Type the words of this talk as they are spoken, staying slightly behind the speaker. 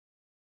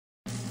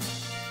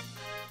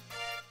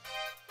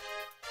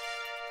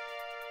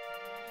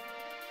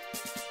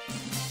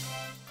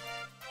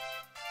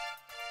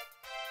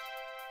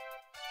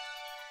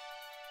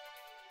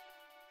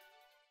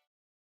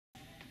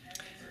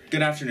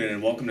Good afternoon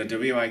and welcome to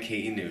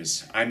W-IKE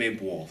News. I'm Abe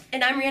Wolf.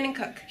 And I'm Rhiannon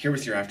Cook. Here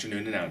with your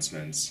afternoon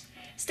announcements.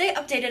 Stay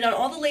updated on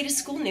all the latest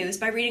school news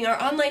by reading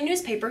our online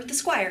newspaper, The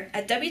Squire,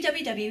 at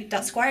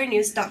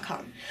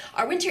www.squirenews.com.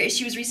 Our winter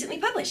issue was recently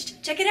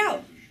published. Check it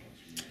out.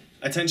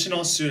 Attention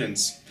all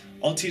students.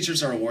 All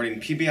teachers are awarding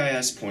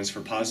PBIS points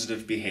for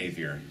positive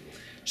behavior.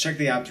 Check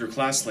the app through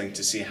ClassLink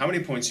to see how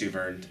many points you've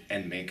earned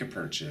and make a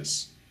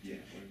purchase.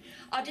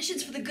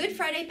 Auditions for the Good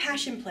Friday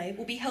Passion Play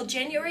will be held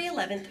January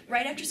 11th,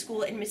 right after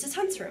school in Mrs.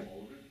 Hunt's room.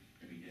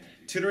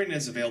 Tutoring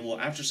is available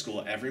after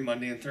school every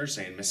Monday and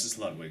Thursday in Mrs.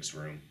 Ludwig's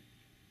room.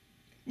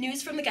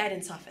 News from the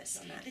guidance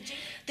office.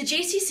 The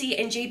JCC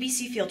and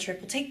JBC field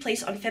trip will take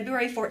place on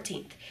February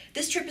 14th.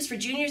 This trip is for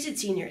juniors and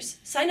seniors.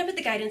 Sign up at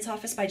the guidance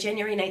office by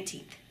January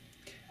 19th.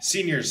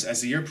 Seniors,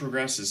 as the year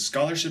progresses,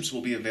 scholarships will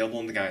be available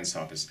in the guidance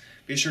office.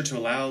 Be sure to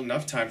allow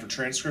enough time for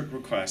transcript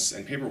requests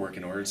and paperwork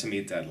in order to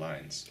meet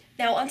deadlines.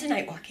 Now on to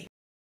night walking.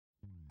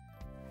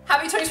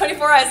 Happy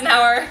 2024,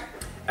 Eisenhower!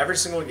 Every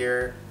single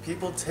year,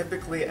 people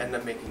typically end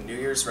up making New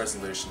Year's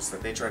resolutions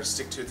that they try to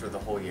stick to through the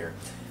whole year.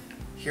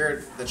 Here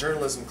at the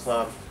Journalism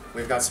Club,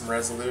 we've got some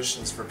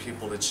resolutions for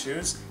people to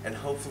choose and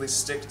hopefully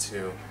stick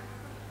to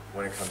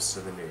when it comes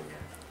to the new year.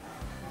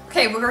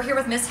 Okay, we're here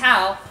with Miss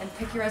Howe, and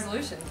pick your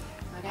resolution.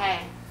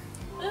 Okay.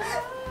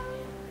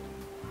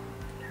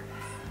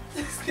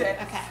 Okay.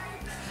 Okay.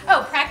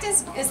 Oh,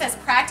 it says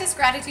practice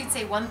gratitude,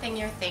 say one thing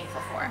you're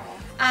thankful for.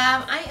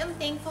 I am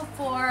thankful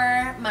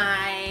for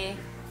my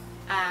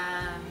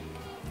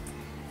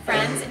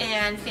friends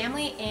and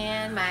family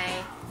and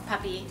my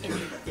puppy,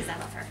 Indy, because I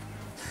love her.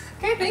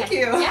 Okay, thank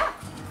you. Yeah.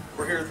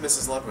 We're here with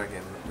Mrs. Ludwig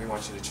and we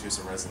want you to choose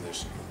a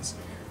resolution for this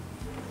new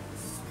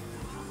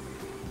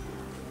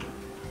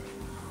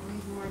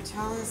year.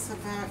 Tell us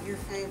about your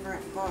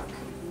favorite book.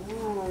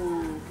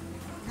 Ooh,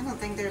 I don't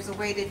think there's a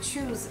way to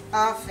choose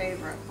a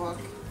favorite book.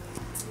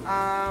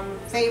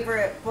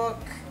 Favorite book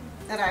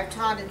that I've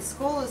taught in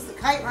school is The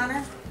Kite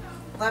Runner,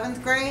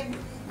 11th grade,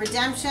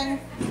 Redemption,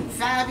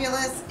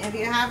 fabulous. If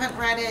you haven't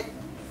read it,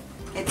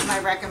 it's my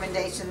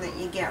recommendation that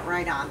you get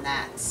right on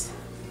that.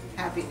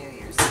 Happy New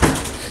Year's.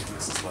 Thank you,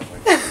 Mrs.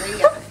 Ludwig.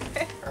 See ya.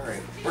 All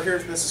right, we're here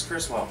with Mrs.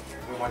 Criswell.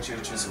 We want you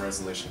to choose a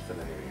resolution for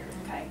the new year.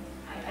 Okay,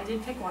 I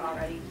did pick one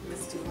already.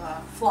 Let's do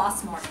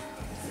floss more.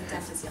 The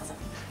dentist yells at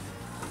me.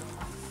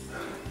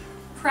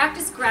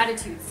 Practice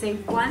gratitude. Say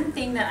one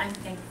thing that I'm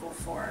thankful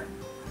for.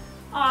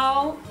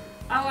 Oh,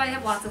 I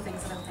have lots of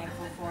things that I'm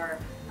thankful for.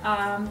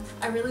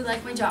 I really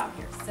like my job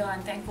here, so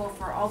I'm thankful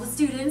for all the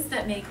students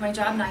that make my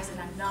job nice, and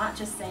I'm not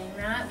just saying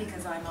that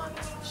because I'm on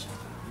this show.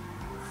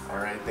 All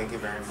right, thank you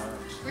very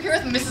much. We're here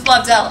with Mrs.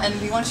 Lobdell, and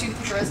we want you to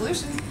pick a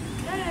resolution.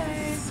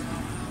 Okay.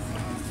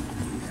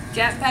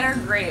 Get better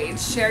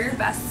grades. Share your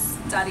best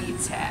study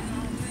tip.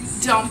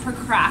 Don't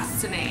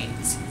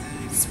procrastinate.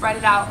 Spread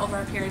it out over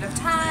a period of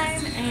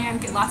time and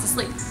get lots of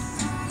sleep.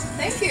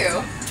 Thank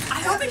you.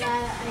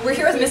 We're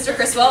here with Mr.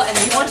 Criswell, and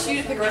we want you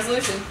to pick a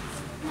resolution.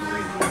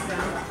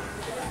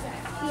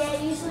 Yeah, I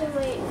usually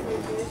wait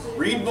for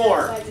Read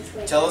more.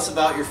 Tell us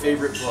about your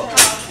favorite book.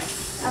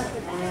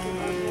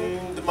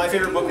 My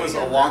favorite book was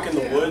A Walk in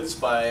the Woods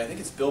by, I think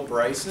it's Bill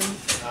Bryson.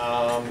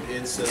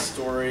 It's a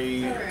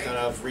story kind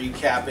of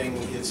recapping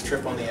his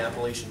trip on the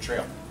Appalachian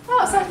Trail.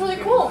 Oh, sounds really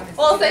cool.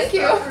 Well, thank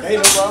you. Hey,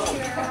 no problem.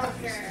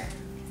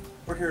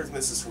 We're here with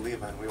Mrs.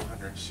 Haliva and we want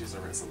her to choose a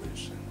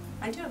resolution.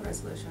 I do have a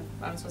resolution.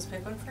 I'm supposed to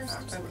pick one first?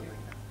 Absolutely.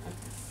 Okay.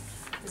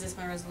 Is this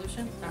my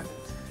resolution? No.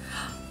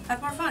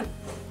 Have more fun.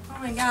 Oh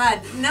my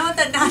god. No, not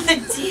the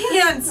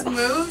dance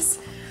moves.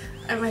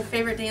 My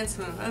favorite dance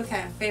move.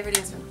 Okay, favorite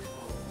dance move.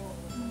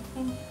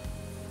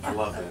 I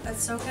love it.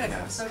 That's so good.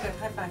 Yes. So good.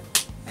 High five.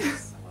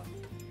 Thanks. I love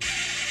it.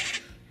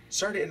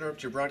 Sorry to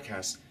interrupt your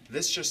broadcast.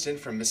 This just in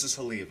from Mrs.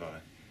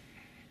 Haliva.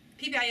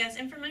 PBIS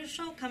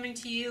infomercial coming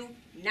to you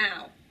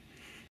now.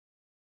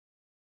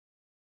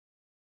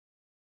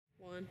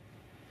 One.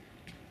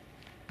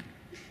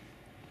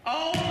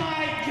 Oh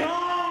my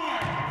God!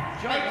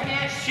 Joe, I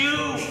can't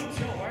shoot!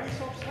 Joe, why are you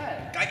so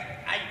upset?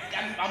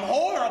 I'm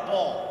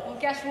horrible! Well,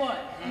 guess what?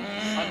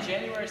 On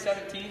January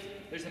 17th,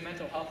 there's a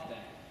mental health day.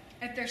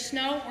 If there's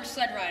snow, we're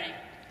sled riding.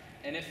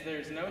 And if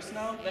there's no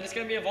snow, then it's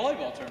going to be a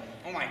volleyball tournament.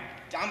 Oh my,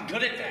 I'm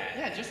good at that.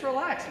 Yeah, just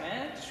relax,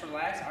 man. Just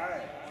relax. All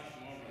right.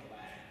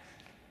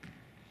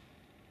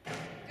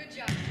 Good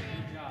job, Joe.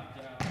 Good job,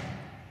 Joe.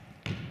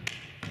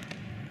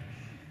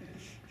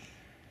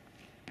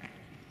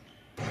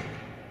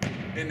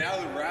 And now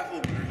the raffle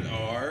winners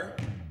are...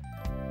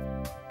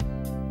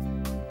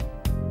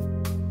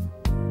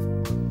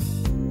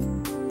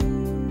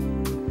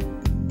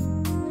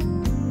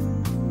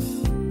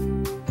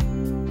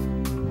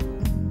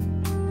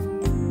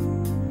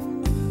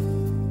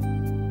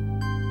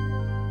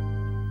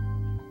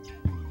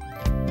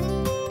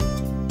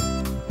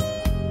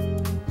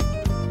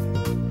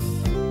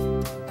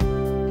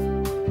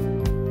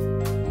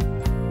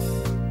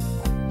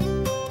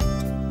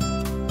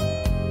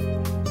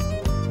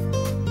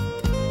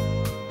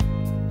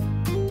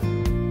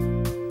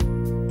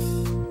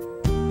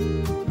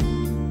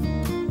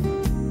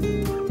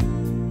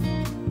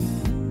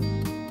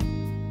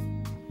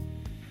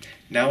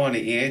 Now on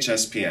to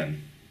EHSPN.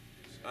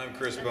 I'm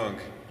Chris Bunk.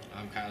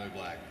 I'm Kyler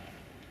Black.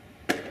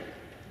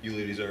 You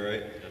ladies all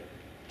right?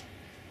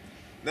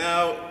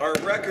 Now, our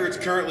records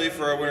currently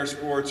for our winter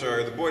sports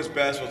are the boys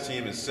basketball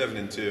team is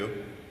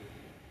 7-2.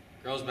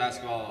 Girls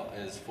basketball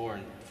is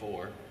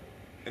 4-4.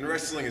 And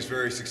wrestling is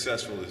very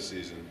successful this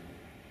season.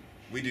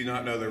 We do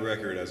not know their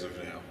record as of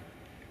now.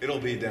 It'll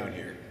be down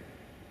here.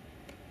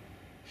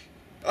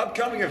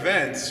 Upcoming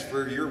events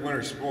for your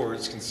winter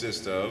sports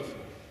consist of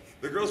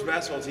the girls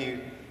basketball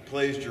team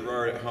plays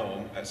Girard at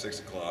home at 6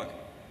 o'clock.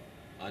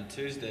 On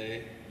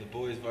Tuesday, the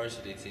boys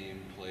varsity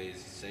team plays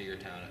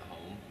Sagertown at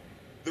home.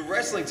 The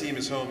wrestling team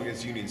is home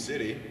against Union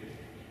City.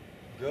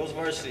 Girls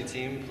varsity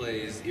team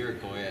plays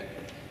Iroquois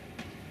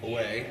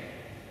away.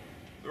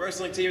 The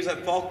wrestling team is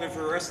at Faulkner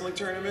for a wrestling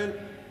tournament.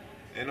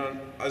 And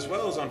as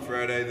well as on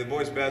Friday, the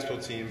boys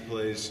basketball team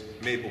plays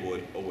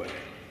Maplewood away.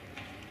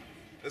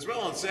 As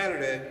well on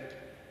Saturday,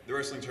 the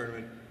wrestling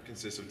tournament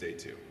consists of day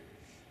 2.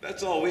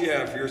 That's all we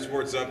have for your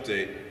sports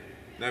update.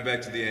 Now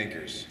back to the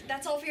anchors.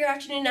 That's all for your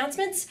afternoon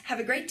announcements. Have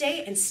a great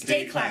day and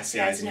stay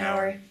classy,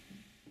 Eisenhower.